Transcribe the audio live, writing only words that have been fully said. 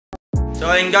So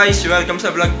ayun guys, welcome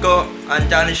sa vlog ko. Ang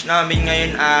challenge namin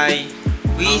ngayon ay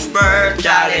Whisper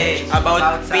Challenge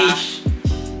about fish.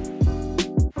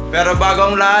 Pero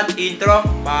bago ang lahat, intro,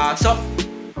 pasok!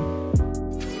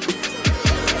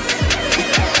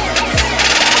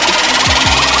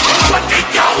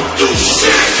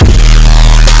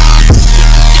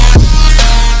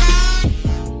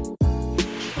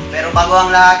 Pero bago ang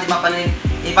lahat,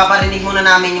 ipaparinig muna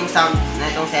namin yung sound na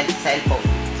itong cellphone.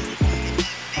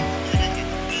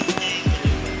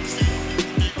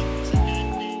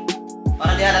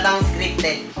 Para di halatang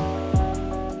scripted.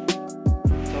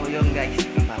 So yun guys,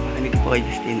 ang paparinig ko kay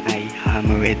Justine ay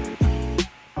hammer it.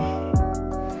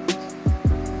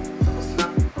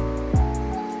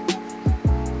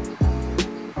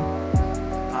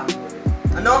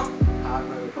 Ano?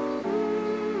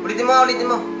 Ulitin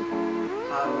mo.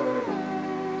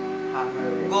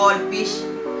 Goldfish.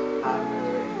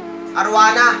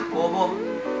 Arwana. Bobo.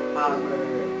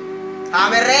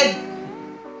 Hammerhead.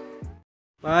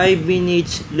 5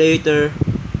 minutes later.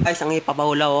 Ay, sang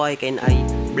ipapahula ko ay kain ay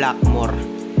Blackmore.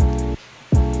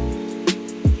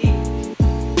 Okay.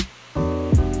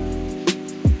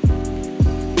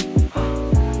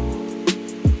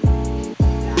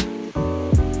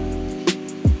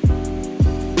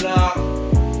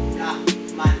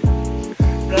 Blackman.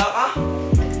 Black ah?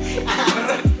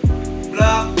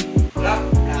 Blackmore. Black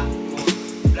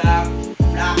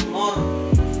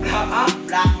ah?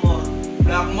 Blackmore.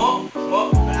 Black mo?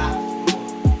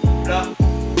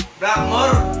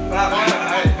 Blackmore.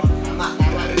 Tama.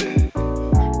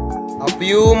 A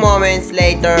few moments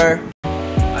later.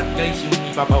 At guys, yung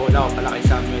ipapawala ko pala kay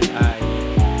Samuel ay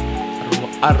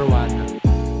Arwana.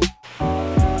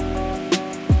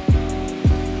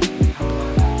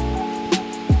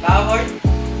 Baword.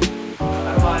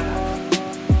 Arwana.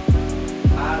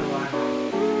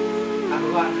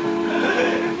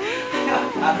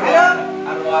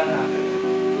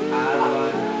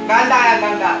 Ganda.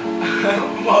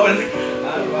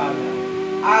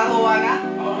 Arwana.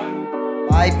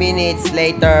 5 minutes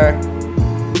later.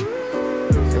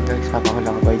 So guys,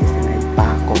 papakula ko kay Justine ay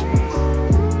pako.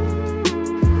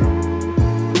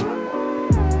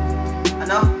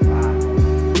 Ano?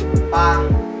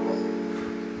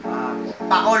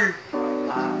 Pakol.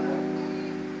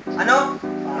 Ano?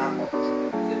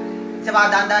 Isa ba,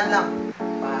 dahan-dahan lang.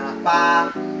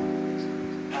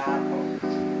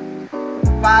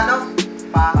 Paano?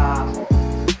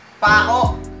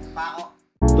 Pako.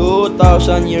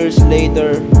 2,000 years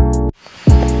later.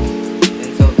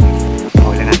 And so,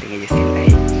 papakula natin kay Justine ay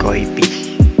koi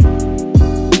fish.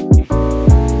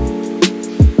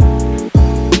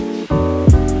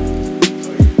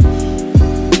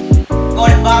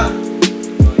 Gold bar.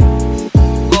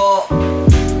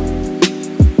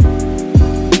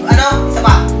 Ano? Isa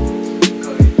pa?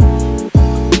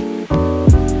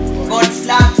 Gold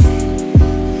slugs.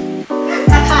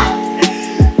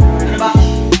 Ano ba?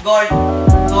 Gold.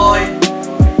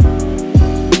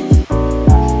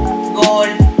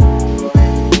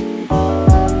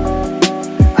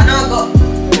 Ano?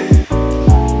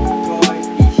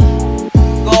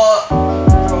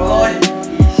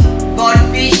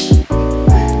 Goldfish.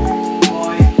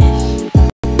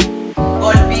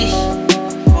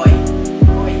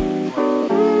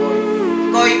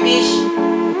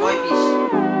 Koi fish.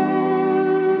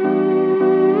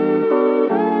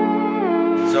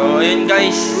 So ayun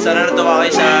guys, sana natuwa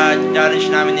kayo sa challenge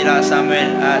namin nila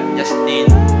Samuel at Justine.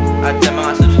 At sa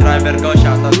mga subscriber ko,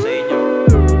 shoutout sa inyo.